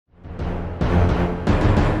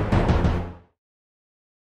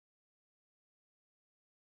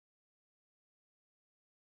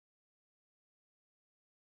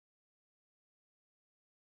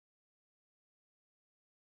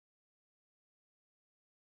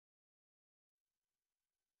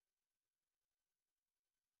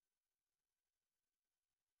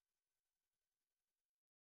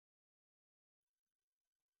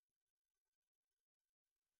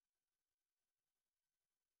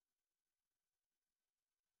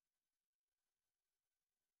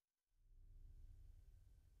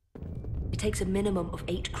takes a minimum of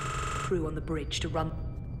 8 crew on the bridge to run,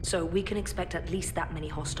 so we can expect at least that many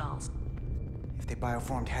hostiles. If they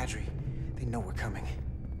bioformed Hadri, they know we're coming.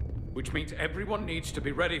 Which means everyone needs to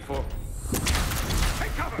be ready for...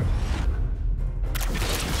 Take cover!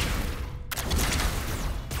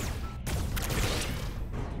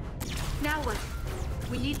 Now what?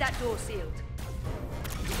 We need that door sealed.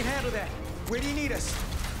 We can handle that. Where do you need us?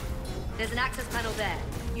 There's an access panel there.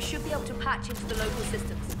 You should be able to patch into the local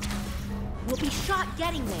systems. We'll be shot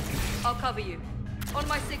getting there. I'll cover you. On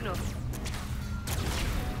my signal.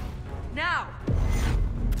 Now!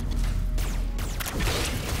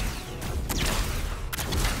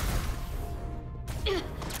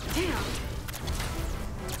 Damn!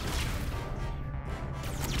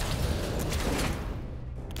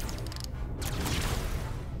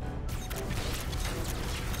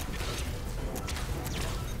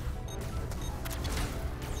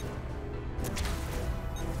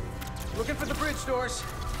 Looking for the bridge doors.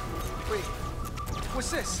 Wait,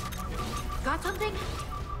 what's this? Got something?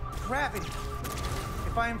 Gravity.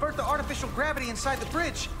 If I invert the artificial gravity inside the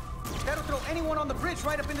bridge, that'll throw anyone on the bridge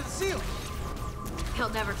right up into the ceiling. He'll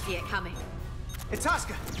never see it coming.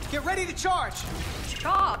 Itasca, get ready to charge!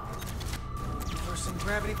 Charge! Reversing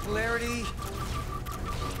gravity polarity.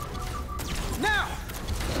 Now!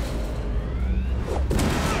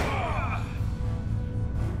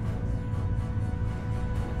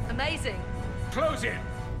 Amazing! Close in!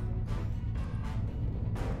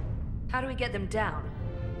 How do we get them down?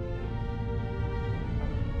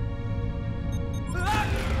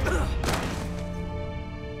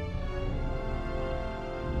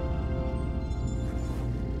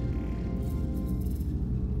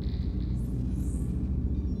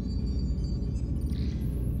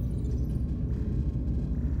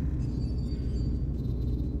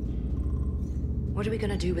 What are we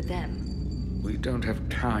gonna do with them? We don't have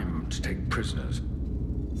time to take prisoners.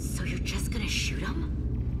 So you're just gonna shoot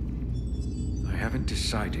him? I haven't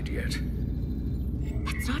decided yet.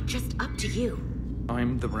 That's not just up to you.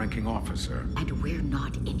 I'm the ranking officer. And we're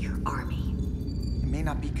not in your army. It may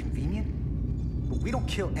not be convenient, but we don't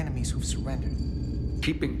kill enemies who've surrendered.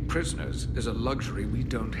 Keeping prisoners is a luxury we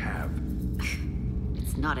don't have.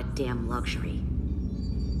 It's not a damn luxury.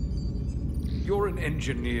 You're an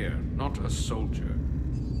engineer, not a soldier.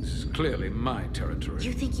 This is clearly my territory.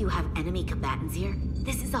 You think you have enemy combatants here?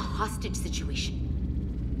 This is a hostage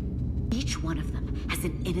situation. Each one of them has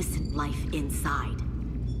an innocent life inside.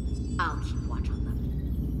 I'll keep watch on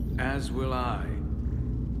them. As will I.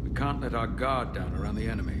 We can't let our guard down around the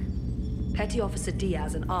enemy. Petty Officer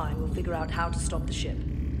Diaz and I will figure out how to stop the ship.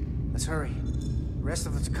 Let's hurry. The rest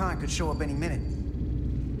of the Takan could show up any minute.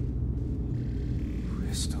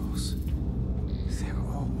 Crystals. They're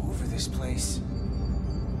all over this place.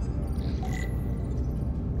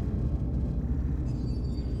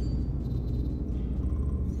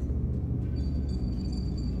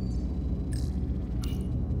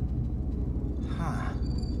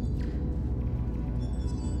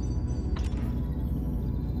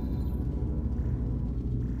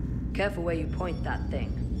 Careful where you point that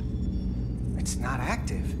thing. It's not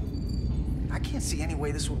active. I can't see any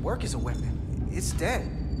way this would work as a weapon. It's dead.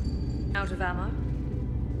 Out of ammo?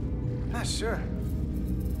 Not sure.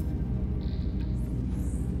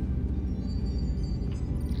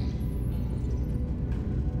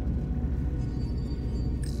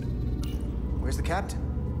 Where's the captain?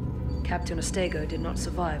 Captain Ostego did not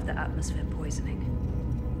survive the atmosphere poisoning.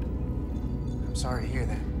 I'm sorry to hear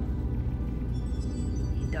that.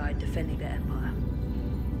 He died defending the Empire.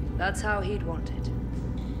 That's how he'd want it.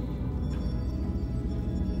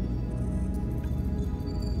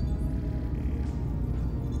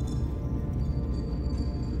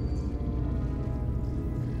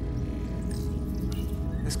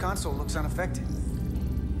 This console looks unaffected.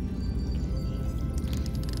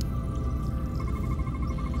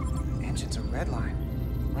 Engines are redline,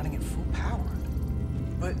 running at full power.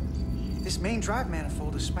 But this main drive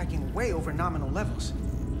manifold is spiking way over nominal levels.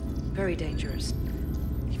 Very dangerous.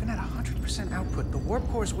 Even at 100% output, the warp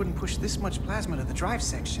cores wouldn't push this much plasma to the drive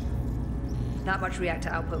section. That much reactor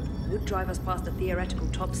output would drive us past the theoretical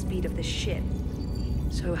top speed of this ship.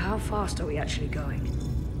 So how fast are we actually going?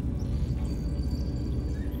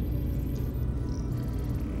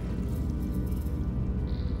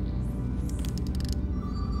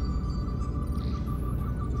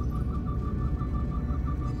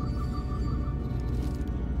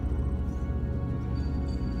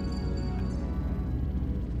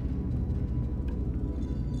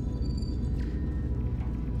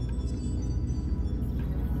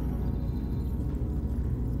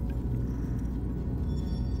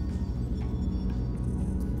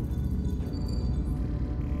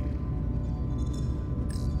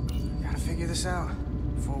 this out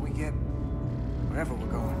before we get wherever we're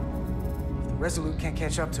going. If the Resolute can't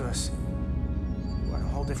catch up to us, we're in a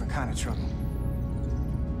whole different kind of trouble.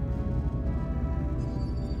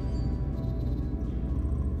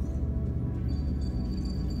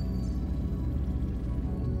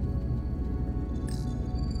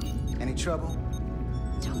 Any trouble?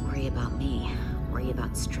 Don't worry about me. Worry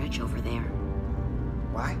about Stretch over there.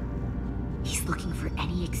 Why? He's looking for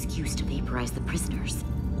any excuse to vaporize the prisoners.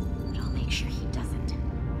 But I'll make sure he doesn't.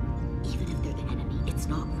 Even if they're the enemy, it's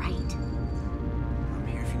not right. I'm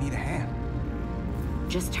here if you need a hand.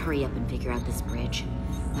 Just hurry up and figure out this bridge.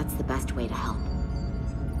 That's the best way to help.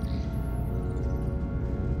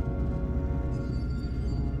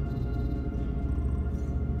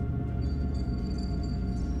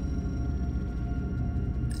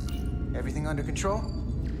 Everything under control?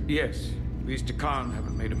 Yes, these Takan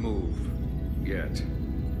haven't made a move. Yet.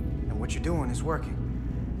 And what you're doing is working.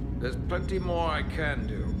 There's plenty more I can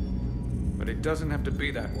do. But it doesn't have to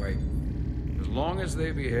be that way. As long as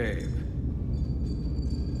they behave.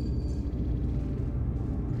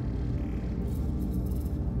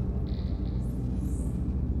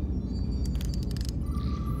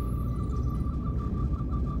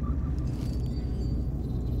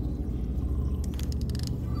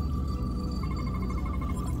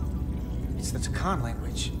 It's the Takan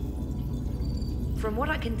language. From what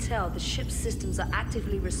I can tell, the ship's systems are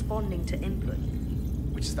actively responding to input.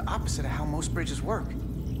 Which is the opposite of how most bridges work.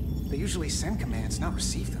 They usually send commands, not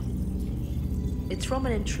receive them. It's from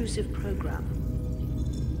an intrusive program.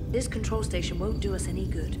 This control station won't do us any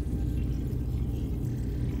good.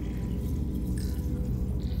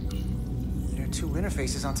 There are two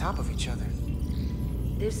interfaces on top of each other.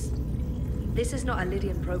 This is not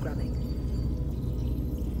Lydian programming.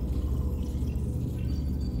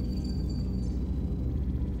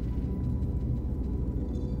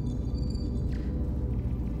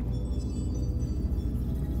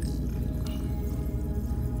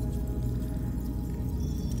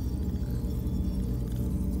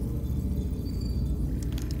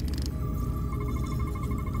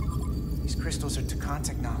 Crystals are Takan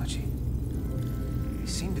technology. They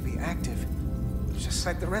seem to be active, just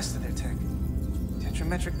like the rest of their tech.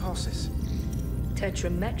 Tetrametric pulses.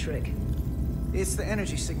 Tetrametric? It's the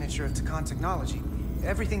energy signature of Takan technology.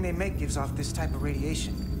 Everything they make gives off this type of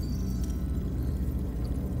radiation.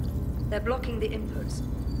 They're blocking the inputs.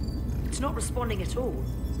 It's not responding at all.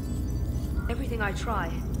 Everything I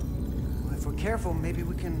try. Well, if we're careful, maybe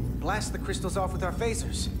we can blast the crystals off with our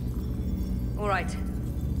phasers. All right.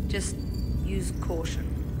 Just use caution.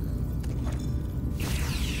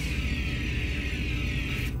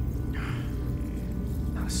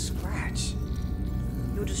 Not a scratch.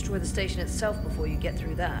 You'll destroy the station itself before you get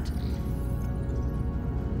through that.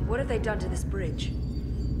 What have they done to this bridge?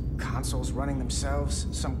 Consoles running themselves,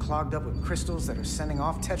 some clogged up with crystals that are sending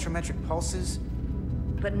off tetrametric pulses.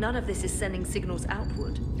 But none of this is sending signals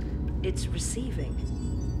outward. It's receiving.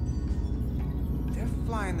 They're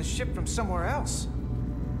flying the ship from somewhere else.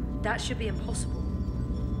 That should be impossible.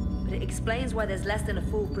 But it explains why there's less than a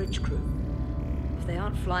full bridge crew. If they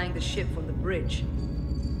aren't flying the ship from the bridge,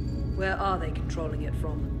 where are they controlling it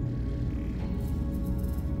from?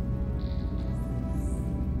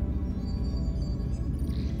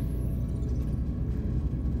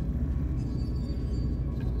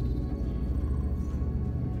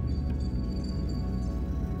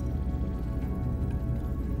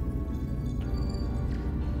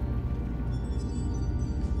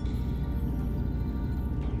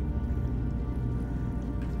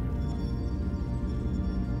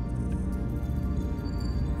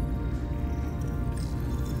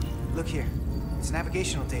 Look here. It's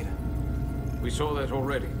navigational data. We saw that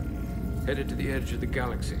already. Headed to the edge of the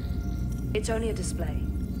galaxy. It's only a display.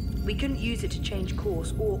 We couldn't use it to change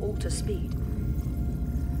course or alter speed.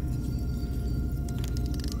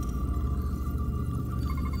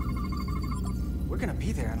 We're gonna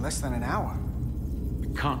be there in less than an hour. We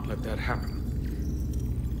can't let that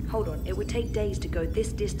happen. Hold on, it would take days to go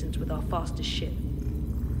this distance with our fastest ship.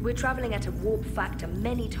 We're traveling at a warp factor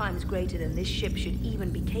many times greater than this ship should even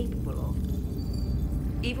be capable of.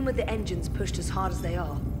 Even with the engines pushed as hard as they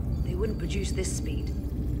are, they wouldn't produce this speed.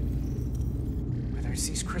 Whether it's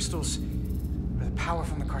these crystals or the power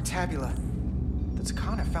from the Cartabula, the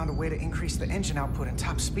Takan have found a way to increase the engine output and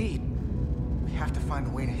top speed. We have to find a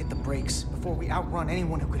way to hit the brakes before we outrun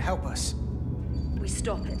anyone who could help us. We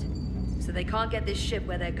stop it, so they can't get this ship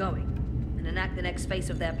where they're going, and enact the next phase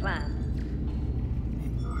of their plan.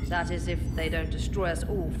 That is, if they don't destroy us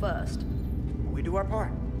all first. We do our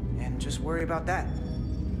part, and just worry about that.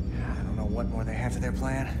 I don't know what more they have to their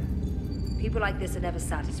plan. People like this are never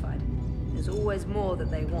satisfied. There's always more that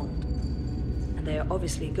they want. And they are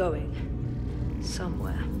obviously going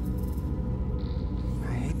somewhere.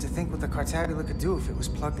 I hate to think what the Cartabula could do if it was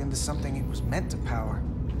plugged into something it was meant to power.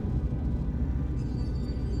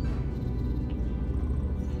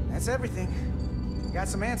 That's everything. We got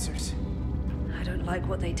some answers. I don't like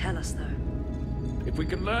what they tell us, though. If we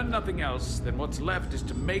can learn nothing else, then what's left is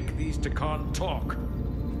to make these Takan talk.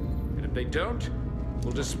 And if they don't,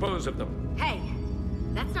 we'll dispose of them. Hey,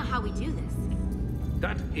 that's not how we do this.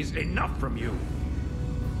 That is enough from you.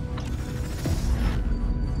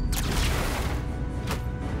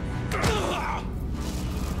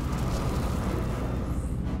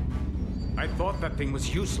 I thought that thing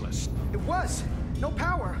was useless. It was! No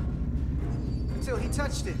power! Until he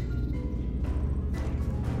touched it.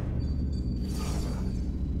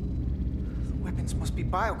 The weapons must be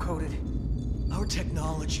bio-coded. Our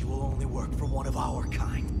technology will only work for one of our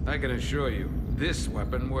kind. I can assure you, this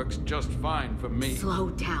weapon works just fine for me. Slow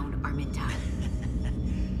down, Arminta.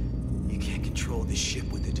 You can't control this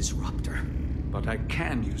ship with a disruptor. But I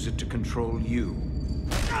can use it to control you.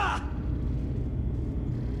 Ah!